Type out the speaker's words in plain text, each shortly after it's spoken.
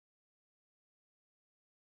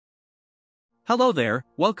Hello there,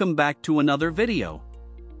 welcome back to another video.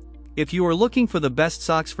 If you are looking for the best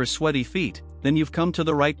socks for sweaty feet, then you've come to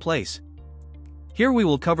the right place. Here we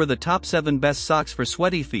will cover the top 7 best socks for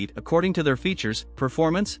sweaty feet according to their features,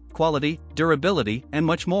 performance, quality, durability, and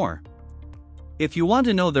much more. If you want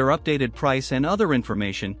to know their updated price and other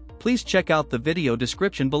information, please check out the video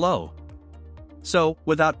description below. So,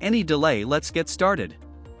 without any delay, let's get started.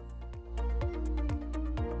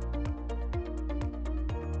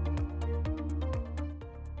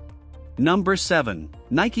 Number 7.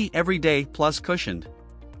 Nike Everyday Plus Cushioned.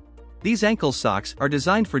 These ankle socks are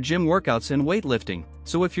designed for gym workouts and weightlifting,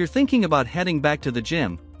 so if you're thinking about heading back to the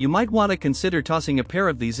gym, you might want to consider tossing a pair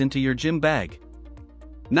of these into your gym bag.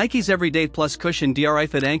 Nike's Everyday Plus Cushioned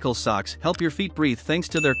Dri-Fit ankle socks help your feet breathe thanks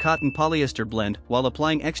to their cotton polyester blend while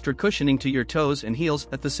applying extra cushioning to your toes and heels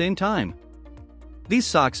at the same time. These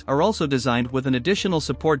socks are also designed with an additional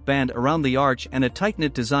support band around the arch and a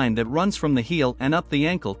tight-knit design that runs from the heel and up the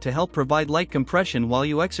ankle to help provide light compression while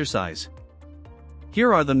you exercise.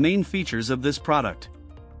 Here are the main features of this product.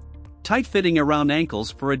 Tight fitting around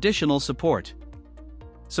ankles for additional support.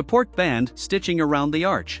 Support band stitching around the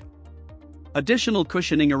arch. Additional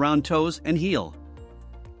cushioning around toes and heel.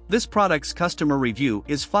 This product's customer review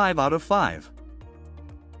is 5 out of 5.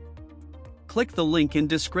 Click the link in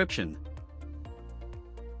description.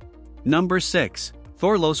 Number 6.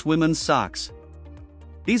 Thorlos Women's Socks.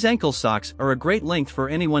 These ankle socks are a great length for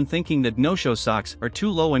anyone thinking that no-show socks are too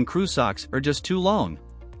low and crew socks are just too long.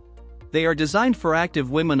 They are designed for active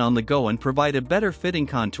women on the go and provide a better fitting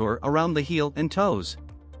contour around the heel and toes.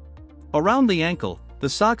 Around the ankle, the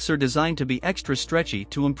socks are designed to be extra stretchy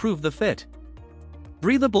to improve the fit.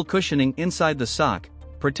 Breathable cushioning inside the sock,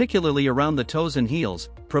 particularly around the toes and heels,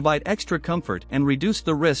 provide extra comfort and reduce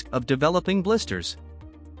the risk of developing blisters.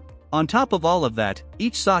 On top of all of that,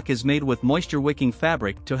 each sock is made with moisture-wicking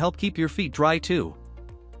fabric to help keep your feet dry too.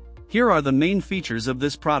 Here are the main features of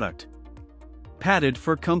this product. Padded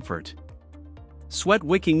for comfort.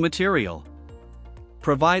 Sweat-wicking material.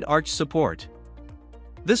 Provide arch support.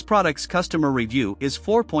 This product's customer review is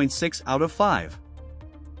 4.6 out of 5.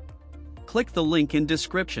 Click the link in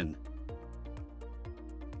description.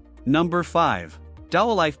 Number 5.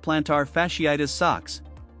 Doodledigitalbd Plantar Fasciitis Socks.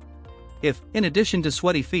 If, in addition to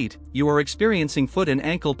sweaty feet, you are experiencing foot and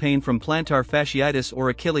ankle pain from plantar fasciitis or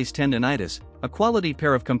Achilles tendonitis, a quality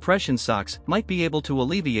pair of compression socks might be able to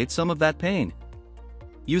alleviate some of that pain.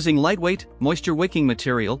 Using lightweight, moisture-wicking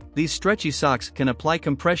material, these stretchy socks can apply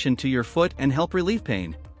compression to your foot and help relieve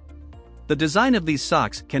pain. The design of these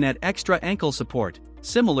socks can add extra ankle support,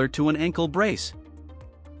 similar to an ankle brace.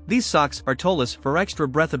 These socks are toeless for extra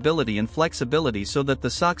breathability and flexibility so that the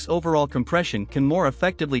sock's overall compression can more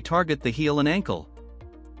effectively target the heel and ankle.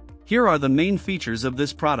 Here are the main features of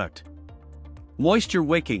this product. Moisture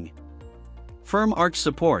wicking. Firm arch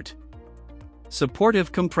support.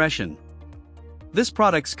 Supportive compression. This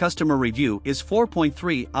product's customer review is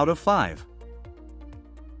 4.3 out of 5.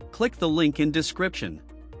 Click the link in description.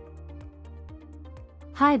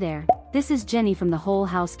 Hi there, this is Jenny from the Whole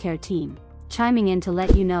House Care team, chiming in to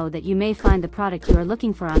let you know that you may find the product you are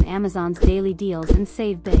looking for on Amazon's daily deals and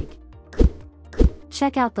save big.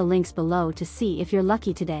 Check out the links below to see if you're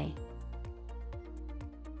lucky today.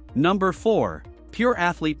 Number 4. Pure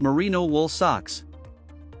Athlete Merino Wool Socks.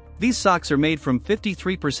 These socks are made from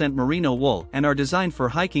 53% merino wool and are designed for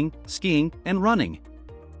hiking, skiing, and running.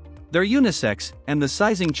 They're unisex, and the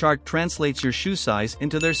sizing chart translates your shoe size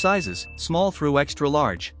into their sizes, small through extra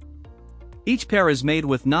large. Each pair is made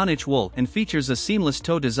with non-itch wool and features a seamless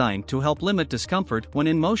toe design to help limit discomfort when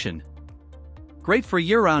in motion. Great for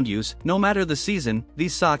year-round use, no matter the season.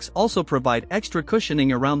 These socks also provide extra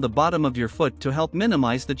cushioning around the bottom of your foot to help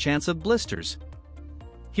minimize the chance of blisters.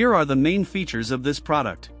 Here are the main features of this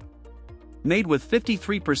product. Made with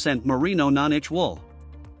 53% merino non-itch wool.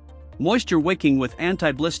 Moisture wicking with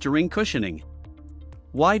anti-blistering cushioning.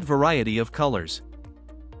 Wide variety of colors.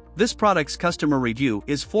 This product's customer review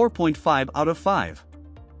is 4.5 out of 5.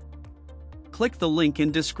 Click the link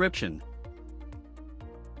in description.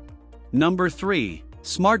 Number 3.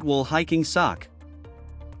 Smart Wool Hiking Sock.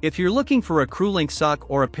 If you're looking for a crew-length sock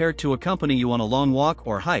or a pair to accompany you on a long walk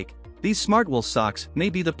or hike, these Smart Wool socks may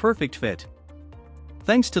be the perfect fit.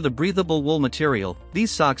 Thanks to the breathable wool material,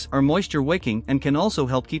 these socks are moisture-wicking and can also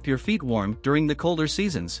help keep your feet warm during the colder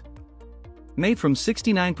seasons. Made from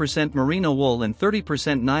 69% merino wool and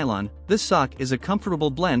 30% nylon, this sock is a comfortable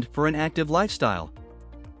blend for an active lifestyle.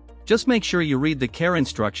 Just make sure you read the care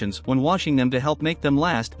instructions when washing them to help make them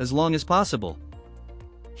last as long as possible.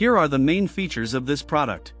 Here are the main features of this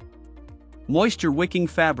product. Moisture wicking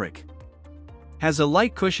fabric. Has a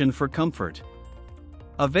light cushion for comfort.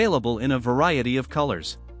 Available in a variety of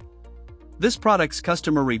colors. This product's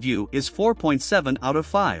customer review is 4.7 out of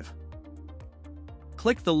 5.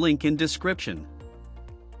 Click the link in description.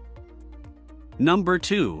 Number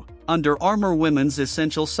 2. Under Armour Women's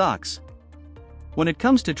Essential Socks. When it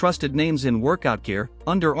comes to trusted names in workout gear,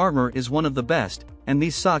 Under Armour is one of the best, and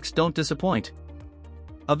these socks don't disappoint.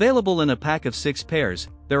 Available in a pack of 6 pairs,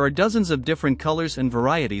 there are dozens of different colors and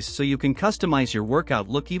varieties so you can customize your workout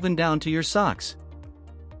look even down to your socks.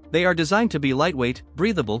 They are designed to be lightweight,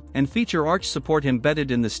 breathable, and feature arch support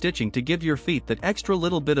embedded in the stitching to give your feet that extra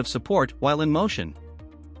little bit of support while in motion.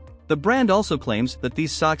 The brand also claims that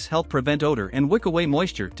these socks help prevent odor and wick away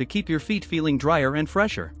moisture to keep your feet feeling drier and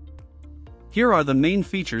fresher. Here are the main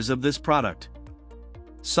features of this product.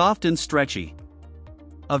 Soft and stretchy.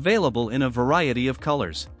 Available in a variety of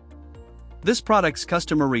colors. This product's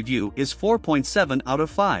customer review is 4.7 out of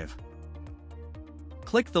 5.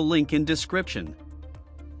 Click the link in description.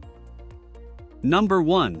 Number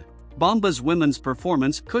 1. Bombas Women's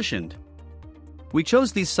Performance Cushioned. We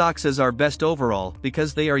chose these socks as our best overall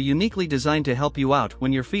because they are uniquely designed to help you out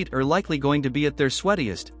when your feet are likely going to be at their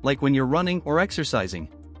sweatiest, like when you're running or exercising.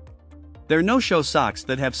 They're no-show socks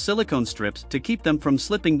that have silicone strips to keep them from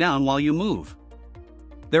slipping down while you move.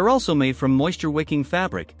 They're also made from moisture-wicking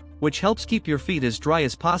fabric, which helps keep your feet as dry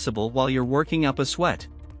as possible while you're working up a sweat.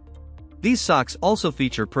 These socks also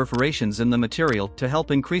feature perforations in the material to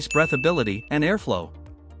help increase breathability and airflow.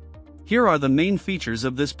 Here are the main features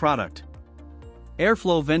of this product.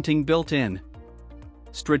 Airflow venting built in.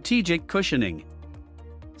 Strategic cushioning.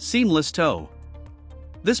 Seamless toe.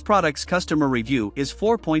 This product's customer review is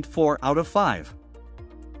 4.4 out of 5.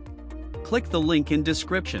 Click the link in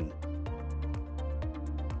description.